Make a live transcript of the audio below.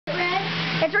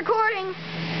It's recording.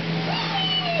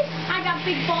 I got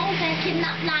big balls and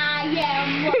cannot lie.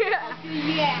 Yeah.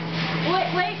 Yeah.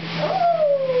 Wait.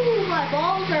 Ooh, my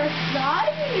balls are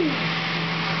sliding.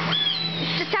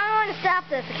 Just tell me when to stop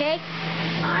this, okay?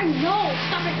 I know.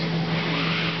 Stop it.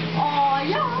 Oh,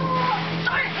 yeah.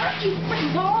 Darn it, Archie,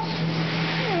 freaking balls.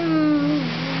 Ooh,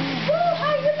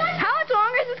 how you like How much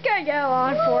longer is this going to go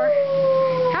on for?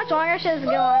 How much longer should this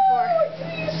go on for? Do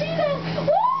you see that?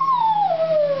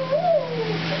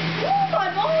 My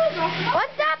balls are flying.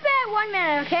 Let's stop at 1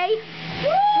 minute, okay? 1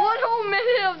 whole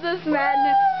minute of this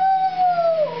madness.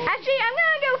 Actually, I'm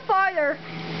gonna go farther.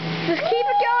 Just keep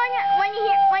it going.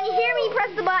 When you hear me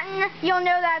press the button, you'll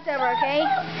know that's over, okay?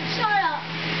 Shut up.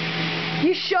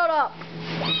 You shut up.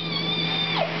 Wait,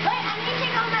 I need to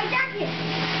take off my jacket.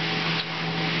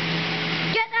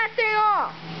 Get that thing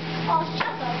off. Oh,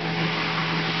 shut up.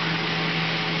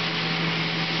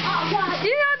 Oh, God.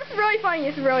 You know, this is really funny.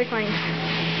 This is really funny.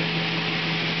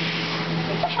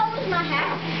 What the hell is my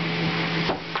hat?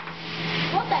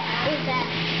 What the hell is that?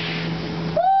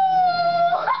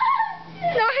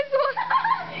 Nice one.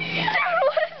 Dude,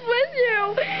 what is with you?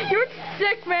 You're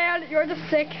sick, man. You're just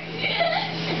sick.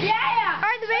 Yeah.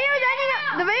 Alright, the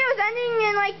video's ending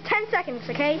in like 10 seconds,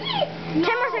 okay? 10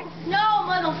 more seconds. No,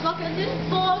 motherfucker. This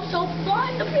ball is so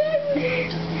fun to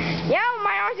play. Yeah,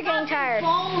 my arms are getting tired.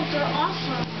 Balls are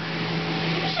awesome.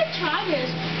 You should try this.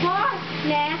 What?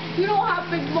 Nah, you don't have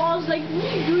big balls like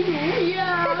me, do you?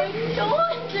 Yeah, you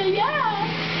don't.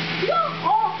 Yeah.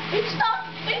 Oh, it's stuck.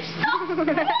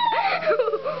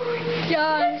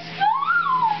 Gosh.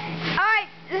 Alright,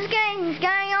 this is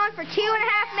going on for 2.5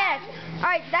 minutes.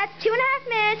 Alright, that's 2.5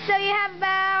 minutes, so you have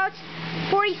about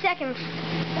 40 seconds.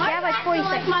 Why you have like 40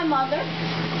 seconds. Like my mother?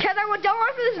 Because I don't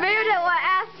want for this video to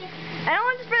last. I don't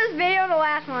want for this video to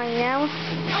last long, you know?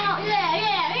 Oh,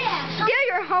 yeah. Yeah,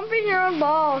 you're humping your own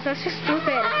balls. That's just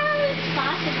stupid. It's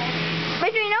possible.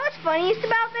 But you know what's funniest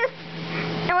about this?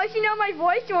 Unless you know my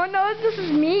voice, you won't know this is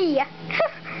me.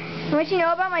 Once you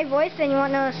know about my voice, then you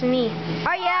won't know this is me.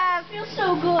 Alright, you have... It feels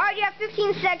so good. Alright, you have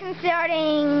 15 seconds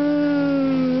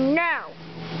starting now.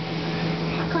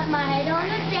 I cut my head on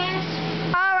the desk.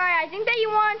 Alright, I think that you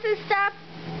want to stop.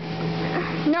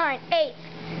 9, 8,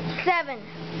 7,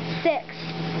 6,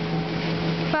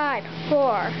 5,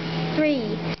 4,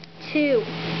 3, 2,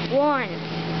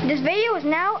 1. This video is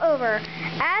now over.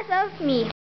 As of me.